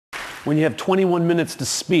When you have 21 minutes to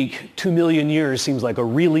speak, 2 million years seems like a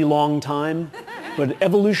really long time. But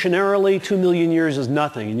evolutionarily, 2 million years is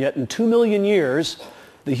nothing. And yet in 2 million years,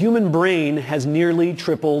 the human brain has nearly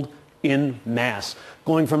tripled in mass,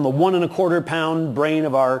 going from the 1¼ pound brain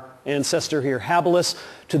of our ancestor here, habilis,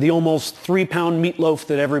 to the almost 3-pound meatloaf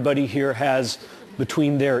that everybody here has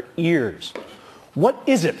between their ears. What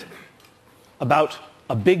is it about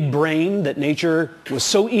a big brain that nature was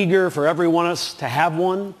so eager for every one of us to have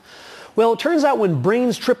one? Well, it turns out when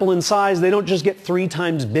brains triple in size, they don't just get 3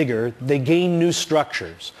 times bigger, they gain new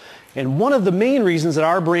structures. And one of the main reasons that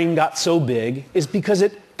our brain got so big is because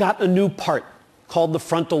it got a new part called the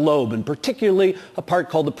frontal lobe, and particularly a part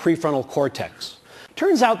called the prefrontal cortex.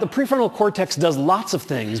 Turns out the prefrontal cortex does lots of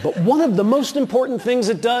things, but one of the most important things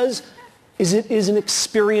it does is it is an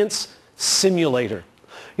experience simulator.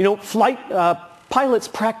 You know, pilots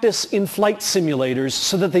practice in flight simulators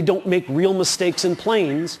so that they don't make real mistakes in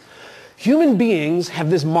planes. Human beings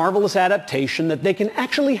have this marvelous adaptation that they can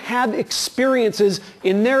actually have experiences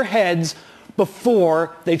in their heads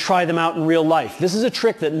before they try them out in real life. This is a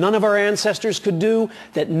trick that none of our ancestors could do,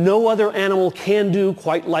 that no other animal can do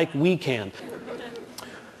quite like we can.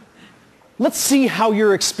 Let's see how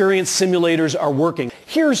your experience simulators are working.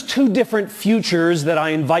 Here's 2 different futures that I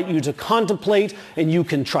invite you to contemplate, and you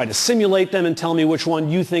can try to simulate them and tell me which one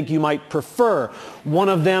you think you might prefer. One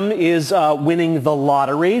of them is winning the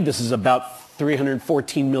lottery. This is about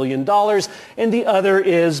 $314 million. And the other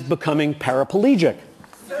is becoming paraplegic.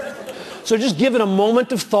 So just give it a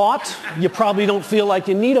moment of thought. You probably don't feel like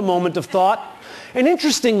you need a moment of thought. And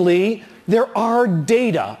interestingly, there are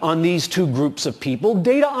data on these 2 groups of people,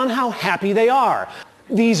 data on how happy they are.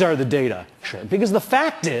 These are the data. Because the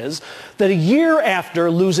fact is that a year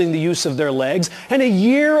after losing the use of their legs and a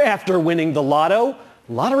year after winning the lotto,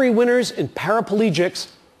 lottery winners and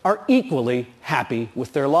paraplegics are equally happy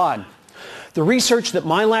with their lot. The research that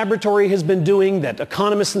my laboratory has been doing, that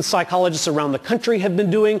economists and psychologists around the country have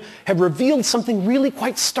been doing, have revealed something really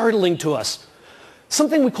quite startling to us.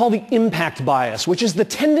 Something we call the impact bias, which is the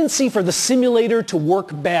tendency for the simulator to work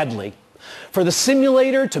badly. For the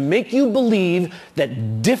simulator to make you believe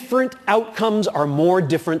that different outcomes are more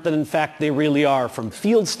different than in fact they really are. From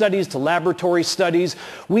field studies to laboratory studies,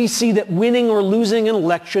 we see that winning or losing an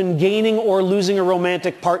election, gaining or losing a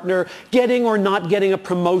romantic partner, getting or not getting a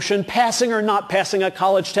promotion, passing or not passing a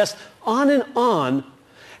college test, on,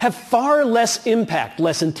 have far less impact,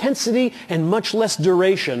 less intensity, and much less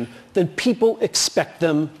duration than people expect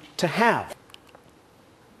them to have.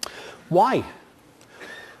 Why?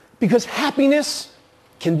 Because happiness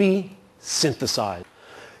can be synthesized.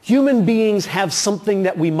 Human beings have something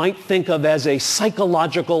that we might think of as a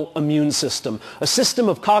psychological immune system, a system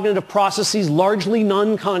of cognitive processes, largely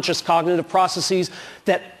non-conscious cognitive processes,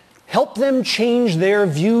 that help them change their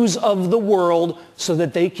views of the world so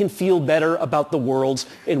that they can feel better about the worlds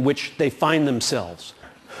in which they find themselves.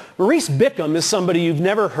 Maurice Bickham is somebody you've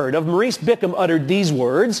never heard of. Maurice Bickham uttered these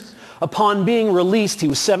words. Upon being released, he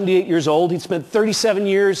was 78 years old. He'd spent 37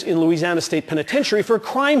 years in Louisiana State Penitentiary for a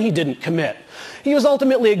crime he didn't commit. He was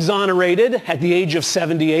ultimately exonerated at the age of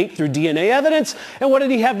 78 through DNA evidence. And what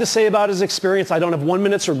did he have to say about his experience? I don't have 1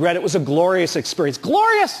 minute's regret. It was a glorious experience.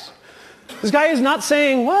 Glorious! This guy is not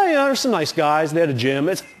saying, well, yeah, there's some nice guys. They had a gym.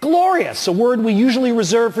 It's glorious, a word we usually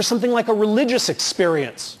reserve for something like a religious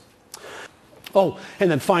experience. Oh, and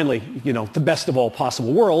then finally, you know, the best of all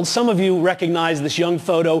possible worlds. Some of you recognize this young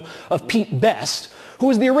photo of Pete Best, who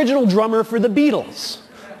was the original drummer for the Beatles,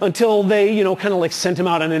 until they, you know, kind of like sent him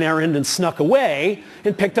out on an errand and snuck away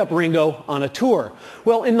and picked up Ringo on a tour.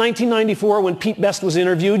 Well, in 1994, when Pete Best was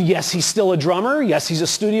interviewed, yes, he's still a drummer. Yes, he's a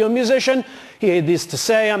studio musician. He had this to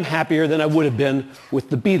say, I'm happier than I would have been with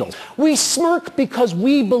the Beatles. We smirk because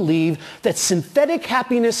we believe that synthetic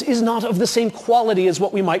happiness is not of the same quality as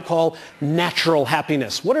what we might call natural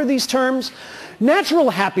happiness. What are these terms?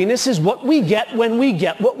 Natural happiness is what we get when we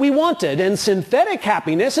get what we wanted, and synthetic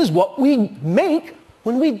happiness is what we make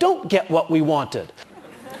when we don't get what we wanted.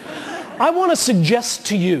 I want to suggest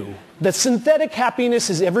to you that synthetic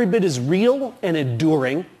happiness is every bit as real and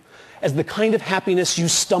enduring as the kind of happiness you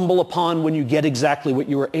stumble upon when you get exactly what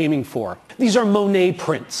you were aiming for. These are Monet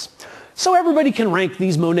prints. So everybody can rank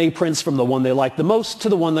these Monet prints from the one they like the most to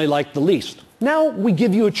the one they like the least. Now we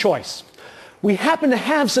give you a choice. We happen to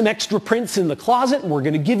have some extra prints in the closet, and we're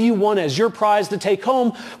going to give you one as your prize to take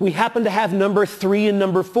home. We happen to have number 3 and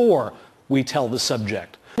number 4, we tell the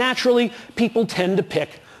subject. Naturally, people tend to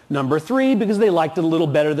pick number 3 because they liked it a little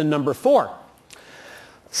better than number 4.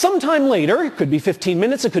 Sometime later, it could be 15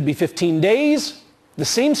 minutes, it could be 15 days, the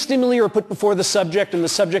same stimuli are put before the subject, and the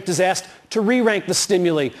subject is asked to re-rank the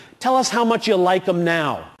stimuli. Tell us how much you like them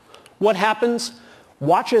now. What happens?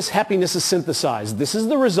 Watch as happiness is synthesized. This is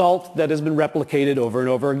the result that has been replicated over and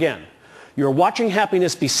over again. You're watching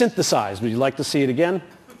happiness be synthesized. Would you like to see it again?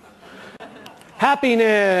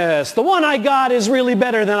 Happiness. The one I got is really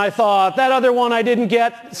better than I thought. That other one I didn't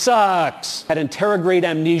get sucks. Had anterograde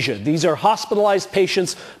amnesia. These are hospitalized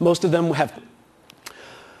patients. Most of them have.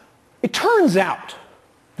 It turns out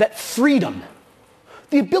that freedom,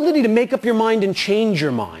 the ability to make up your mind and change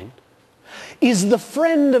your mind, is the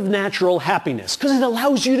friend of natural happiness because it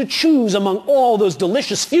allows you to choose among all those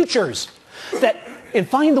delicious futures and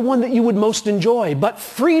find the one that you would most enjoy. But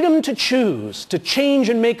freedom to choose, to change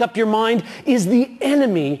and make up your mind is the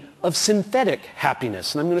enemy of synthetic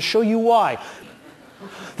happiness. And I'm going to show you why.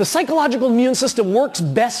 The psychological immune system works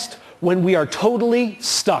best when we are totally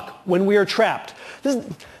stuck, when we are trapped. This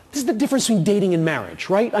is the difference between dating and marriage,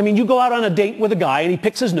 right? I mean, you go out on a date with a guy and he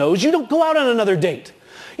picks his nose. You don't go out on another date.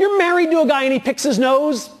 You're married to a guy and he picks his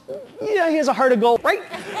nose. Yeah, he has a heart of gold, right?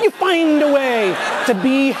 You find a way to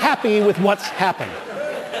be happy with what's happened.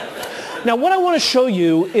 Now, what I want to show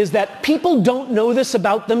you is that people don't know this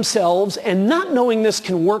about themselves, and not knowing this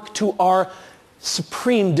can work to our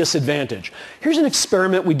supreme disadvantage. Here's an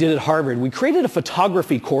experiment we did at Harvard. We created a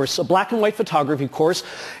photography course, a black and white photography course,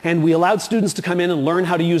 and we allowed students to come in and learn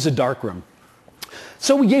how to use a darkroom.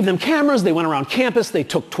 So we gave them cameras, they went around campus, they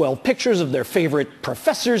took 12 pictures of their favorite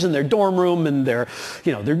professors in their dorm room and their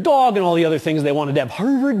dog and all the other things they wanted to have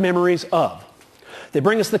Harvard memories of. They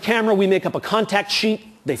bring us the camera, we make up a contact sheet,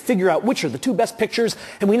 they figure out which are the 2 best pictures,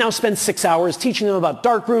 and we now spend 6 hours teaching them about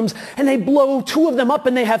darkrooms, and they blow 2 of them up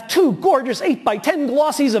and they have 2 gorgeous 8x10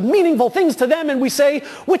 glossies of meaningful things to them, and we say,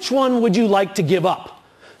 which one would you like to give up?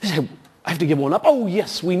 They say, I have to give one up? Oh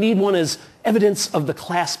yes, we need one as evidence of the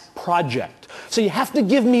class project. So you have to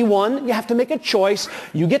give me one, you have to make a choice,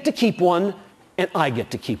 you get to keep one, and I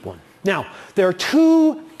get to keep one. Now, there are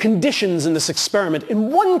 2 conditions in this experiment.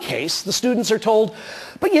 In one case, the students are told,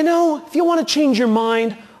 but you know, if you want to change your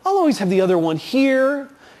mind, I'll always have the other one here,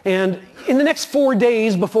 and in the next 4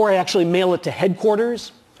 days before I actually mail it to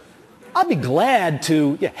headquarters, I'll be glad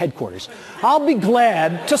to, headquarters. I'll be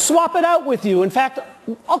glad to swap it out with you. In fact,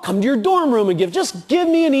 I'll come to your dorm room and just give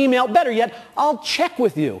me an email. Better yet, I'll check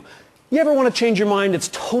with you. You ever want to change your mind? It's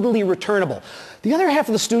totally returnable. The other half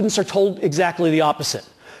of the students are told exactly the opposite.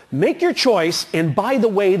 Make your choice, and by the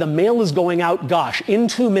way, the mail is going out, gosh, in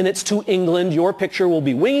 2 minutes to England. Your picture will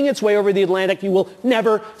be winging its way over the Atlantic. You will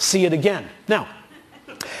never see it again. Now,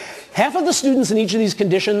 half of the students in each of these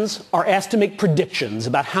conditions are asked to make predictions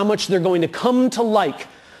about how much they're going to come to like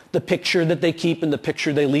the picture that they keep and the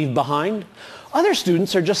picture they leave behind. Other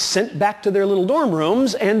students are just sent back to their little dorm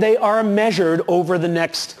rooms, and they are measured over the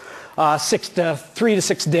next 3 to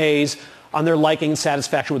 6 days on their liking and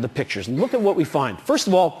satisfaction with the pictures. And look at what we find. First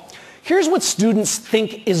of all, here's what students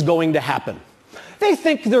think is going to happen. They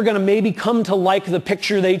think they're going to maybe come to like the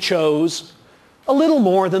picture they chose a little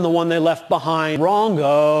more than the one they left behind.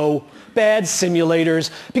 Wrong-o. Bad simulators.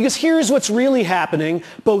 Because here's what's really happening,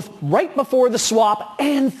 both right before the swap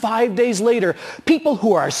and 5 days later. People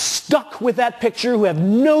who are stuck with that picture, who have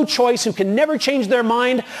no choice, who can never change their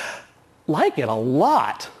mind, like it a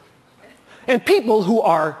lot. And people who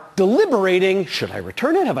are deliberating, should I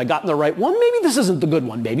return it? Have I gotten the right one? Maybe this isn't the good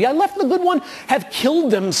one. Maybe I left the good one, have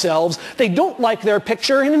killed themselves. They don't like their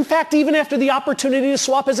picture. And in fact, even after the opportunity to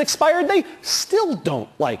swap has expired, they still don't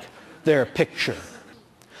like their picture.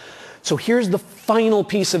 So here's the final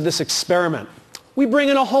piece of this experiment. We bring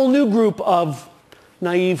in a whole new group of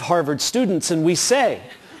naive Harvard students and we say,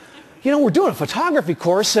 we're doing a photography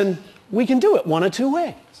course and we can do it one of 2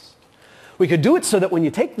 ways. We could do it so that when you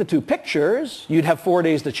take the 2 pictures, you'd have 4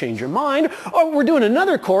 days to change your mind. Or we're doing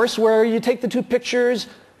another course where you take the 2 pictures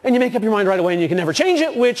and you make up your mind right away and you can never change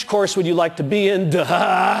it. Which course would you like to be in?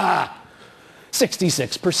 Duh!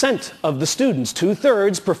 66% of the students,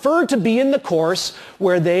 2/3, prefer to be in the course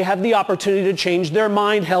where they have the opportunity to change their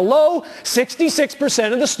mind. Hello?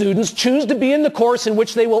 66% of the students choose to be in the course in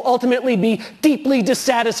which they will ultimately be deeply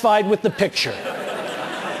dissatisfied with the picture.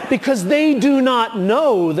 Because they do not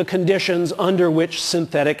know the conditions under which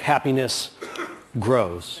synthetic happiness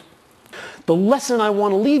grows. The lesson I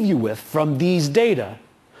want to leave you with from these data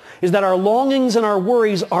is that our longings and our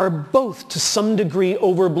worries are both to some degree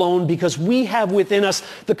overblown because we have within us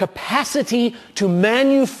the capacity to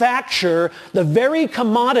manufacture the very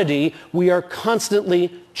commodity we are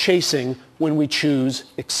constantly chasing when we choose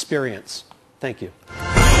experience. Thank you.